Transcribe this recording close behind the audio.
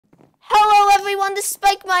Hello everyone, the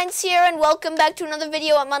Spike Minds here, and welcome back to another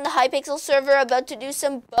video. I'm on the Hypixel server about to do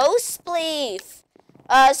some bow spleef.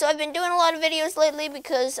 So I've been doing a lot of videos lately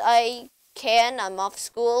because I'm off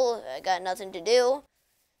school, I got nothing to do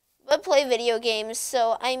but play video games,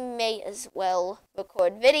 so I may as well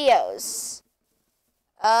record videos.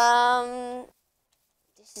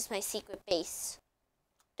 This is my secret base.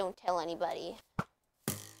 Don't tell anybody.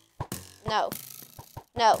 No,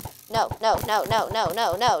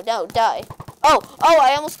 die. Oh,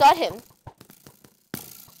 I almost got him.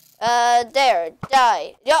 There,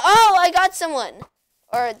 die. Oh, I got someone.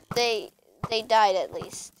 Or they died at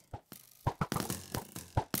least.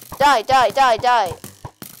 Die.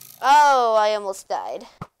 Oh, I almost died.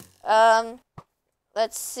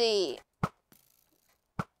 Let's see.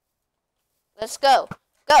 Let's go.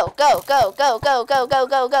 Go,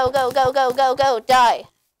 die.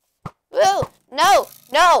 Woo!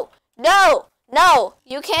 No!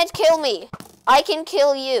 You can't kill me. I can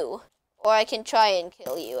kill you. Or I can try and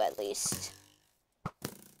kill you, at least.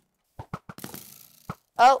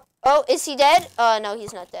 Oh, is he dead? Oh, no,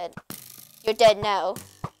 he's not dead. You're dead now.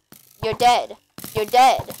 You're dead. Be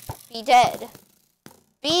dead.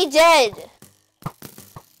 Be dead!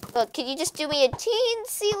 Look, can you just do me a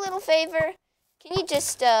teensy little favor? Can you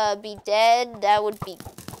just, be dead? That would be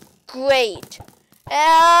great.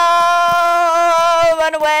 Oh,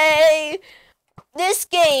 run away! This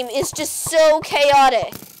game is just so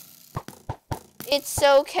chaotic. It's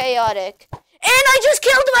so chaotic. And I just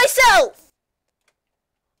killed myself!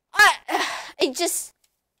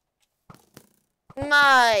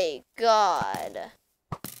 My God.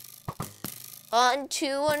 On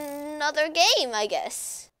to another game, I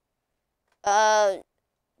guess. But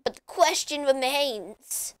the question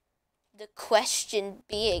remains. The question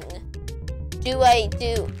being, oh, I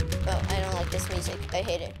don't like this music. I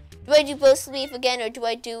hate it. Do I do bow spleef again, or do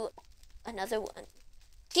I do another one?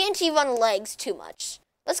 TNT run legs too much.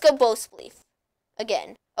 Let's go bow spleef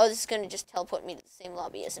again. Oh, this is gonna just teleport me to the same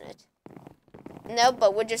lobby, isn't it? No,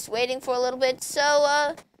 but we're just waiting for a little bit.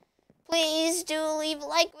 So, please do leave a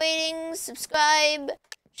like, rating, subscribe,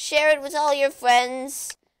 share it with all your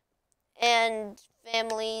friends and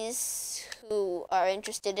families who are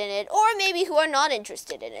interested in it, or maybe who are not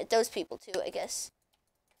interested in it. Those people too, I guess.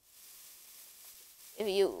 If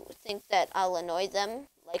you think that I'll annoy them,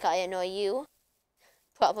 like I annoy you,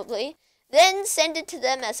 probably, then send it to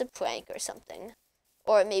them as a prank or something.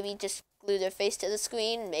 Or maybe just glue their face to the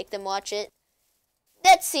screen and make them watch it.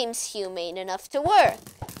 That seems humane enough to work.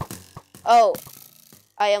 Oh,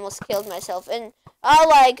 I almost killed myself. And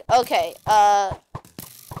okay,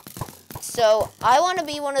 so I want to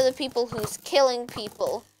be one of the people who's killing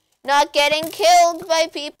people, not getting killed by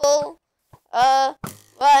people. Run.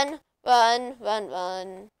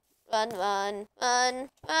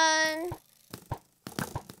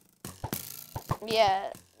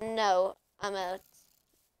 Yeah, no, I'm out.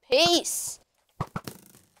 Peace.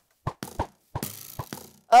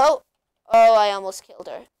 Oh, I almost killed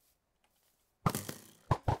her.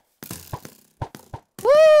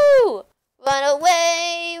 Woo! Run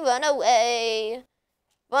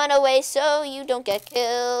away so you don't get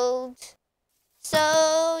killed.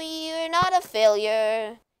 So you're not a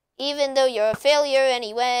failure, even though you're a failure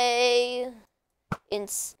anyway,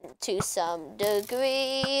 to some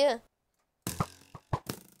degree.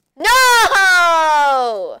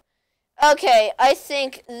 No! Okay, I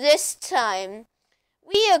think this time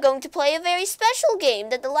we are going to play a very special game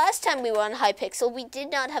that the last time we were on Hypixel we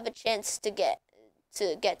did not have a chance to get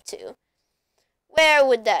to. Where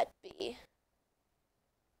would that be?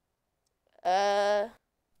 Oh,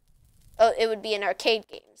 it would be in arcade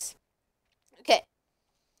games. Okay.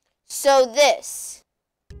 So this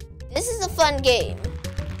is a fun game.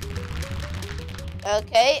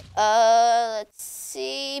 Okay, let's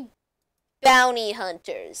see. Bounty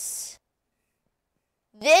Hunters.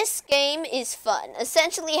 This game is fun.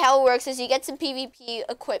 Essentially how it works is you get some PvP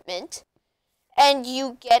equipment and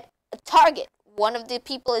you get a target. One of the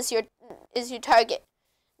people is your target.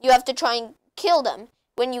 You have to try and kill them.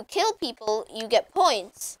 When you kill people, you get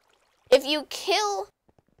points. If you kill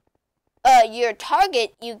your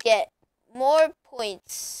target, you get more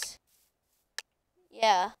points.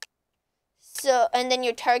 Yeah. So, and then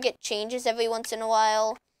your target changes every once in a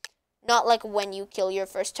while. Not like when you kill your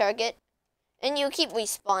first target. And you keep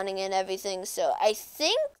respawning and everything, so I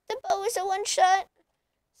think the bow is a one-shot.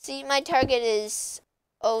 See, my target is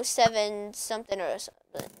 07 something or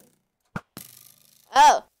something.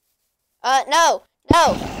 Oh. No!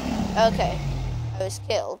 Okay. I was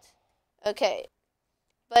killed. Okay.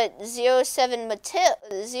 But 007 Matilde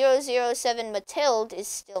is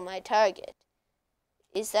still my target.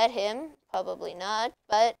 Is that him? Probably not,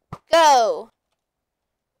 but go!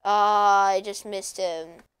 Ah, I just missed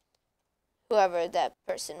him. Whoever that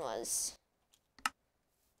person was.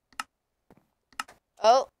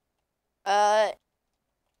 Oh. Oh!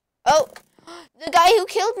 The guy who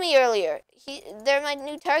killed me earlier. They're my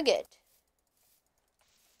new target.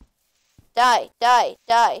 Die, die,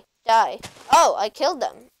 die, die. Oh, I killed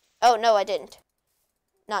them. Oh, no, I didn't.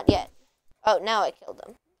 Not yet. Oh, now I killed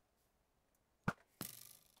them.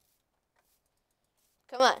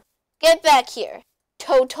 Come on. Get back here.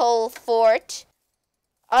 Total Fort.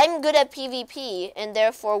 I'm good at PvP, and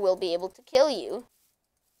therefore will be able to kill you.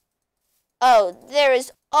 Oh, there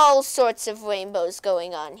is all sorts of rainbows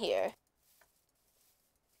going on here.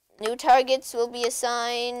 New targets will be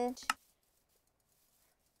assigned.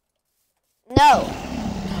 No.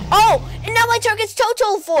 Oh, and now my target's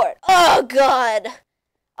Total Fort. Oh, God.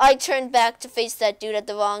 I turned back to face that dude at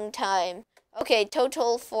the wrong time. Okay,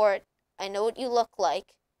 Total Fort. I know what you look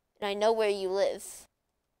like, and I know where you live.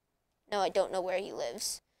 No, I don't know where he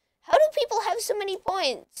lives. How do people have so many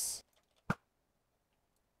points?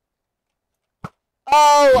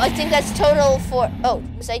 Oh, I think that's Total Fort. Oh,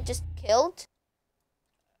 was I just killed?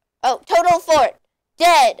 Oh, Total Fort.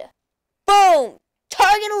 Dead. Boom.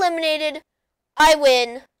 Target eliminated. I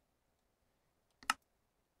win.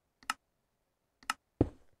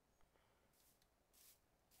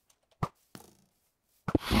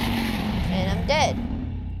 And I'm dead.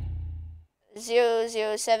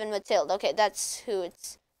 007 Matilda. Okay, that's who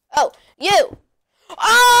it's... Oh, you!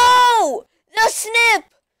 Oh! The snip!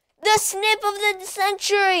 The snip of the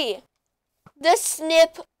century! The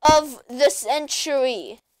snip of the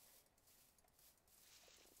century.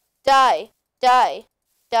 Die. Die.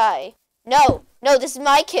 Die. No. No, this is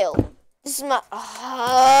my kill. This is my...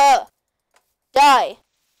 Die.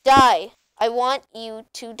 Die. I want you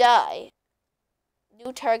to die.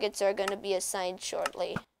 New targets are going to be assigned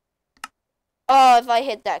shortly. Oh, if I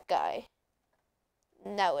hit that guy.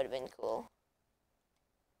 That would have been cool.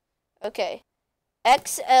 Okay.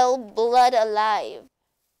 XL Blood Alive.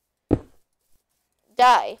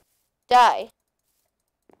 Die. Die.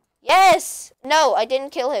 Yes! No, I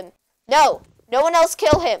didn't kill him. No. No one else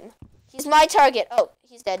kill him. He's my target. Oh,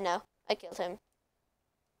 he's dead now. I killed him.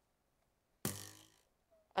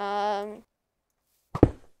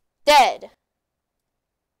 Dead.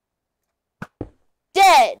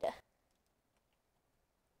 Dead!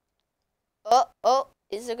 Oh,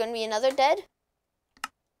 is there gonna be another dead?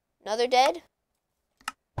 Another dead?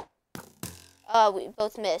 We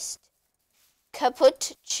both missed.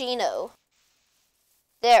 Cappuccino.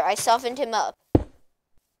 There, I softened him up.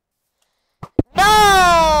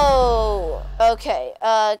 No! Okay,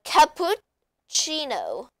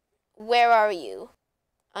 Cappuccino. Where are you?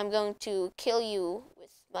 I'm going to kill you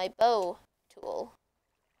with my bow tool.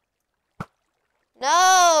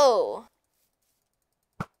 No!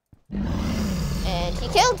 And he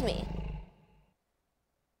killed me.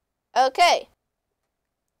 Okay.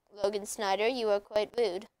 Logan Snyder, you are quite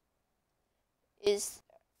rude. Is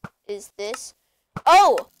this?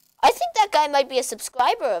 Oh! I think that guy might be a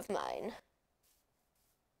subscriber of mine.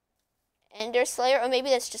 Ender Slayer? Or maybe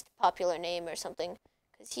that's just a popular name or something.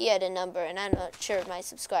 Because he had a number, and I'm not sure my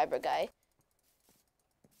subscriber guy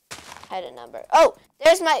had a number. Oh!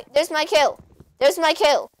 There's my kill! There's my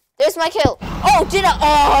kill! There's my kill! Oh, did I?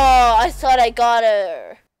 Oh, I thought I got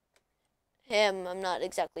her. Him, I'm not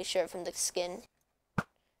exactly sure from the skin.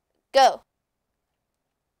 Go.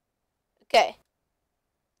 Okay.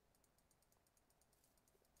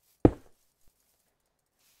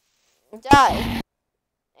 Die.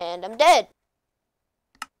 And I'm dead.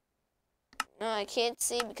 No, I can't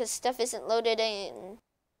see because stuff isn't loaded in.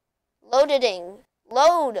 Loading.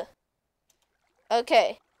 Load.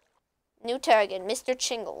 Okay. New target, Mr.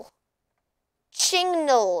 Chingle.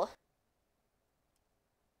 Chingle.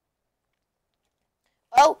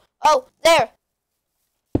 Oh, there.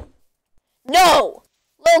 No!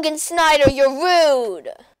 Logan Snyder, you're rude.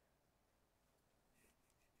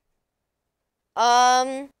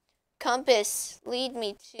 Compass, lead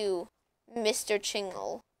me to Mr.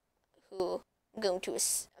 Chingle, who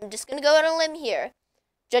I'm just gonna go on a limb here.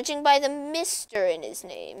 Judging by the Mr. in his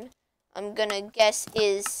name, I'm gonna guess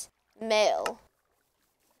is male.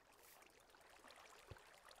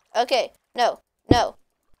 Okay, no.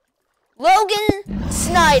 Logan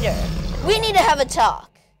Snyder, we need to have a talk.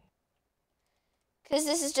 Because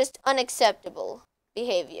this is just unacceptable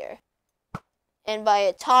behavior. And by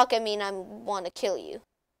a talk, I mean I want to kill you.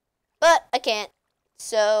 But I can't.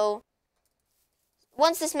 So,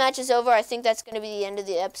 once this match is over, I think that's going to be the end of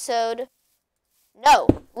the episode. No,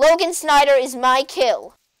 Logan Snyder is my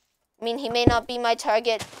kill. I mean, he may not be my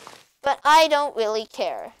target, but I don't really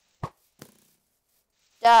care.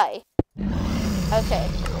 Die. Okay.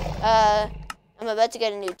 I'm about to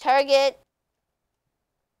get a new target.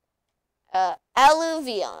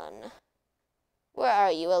 Alluvion. Where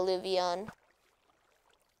are you, Alluvion?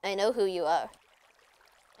 I know who you are.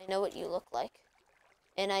 I know what you look like.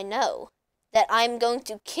 And I know that I'm going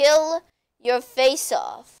to kill your face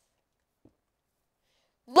off.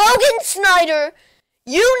 Logan Snyder,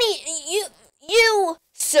 you,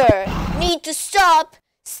 sir, need to stop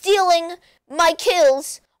stealing my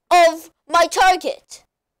kills of my target.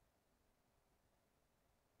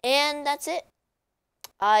 And that's it.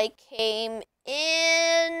 I came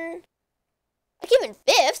in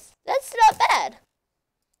 5th. That's not bad.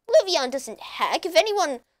 Livion doesn't hack. If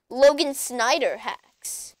anyone, Logan Snyder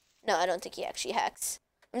hacks. No, I don't think he actually hacks.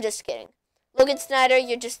 I'm just kidding. Logan Snyder,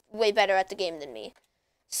 you're just way better at the game than me.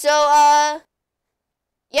 So,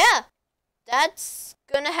 yeah. That's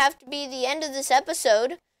gonna have to be the end of this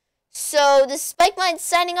episode. So, this is Spike Mind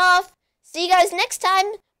signing off. See you guys next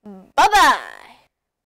time. Bye-bye.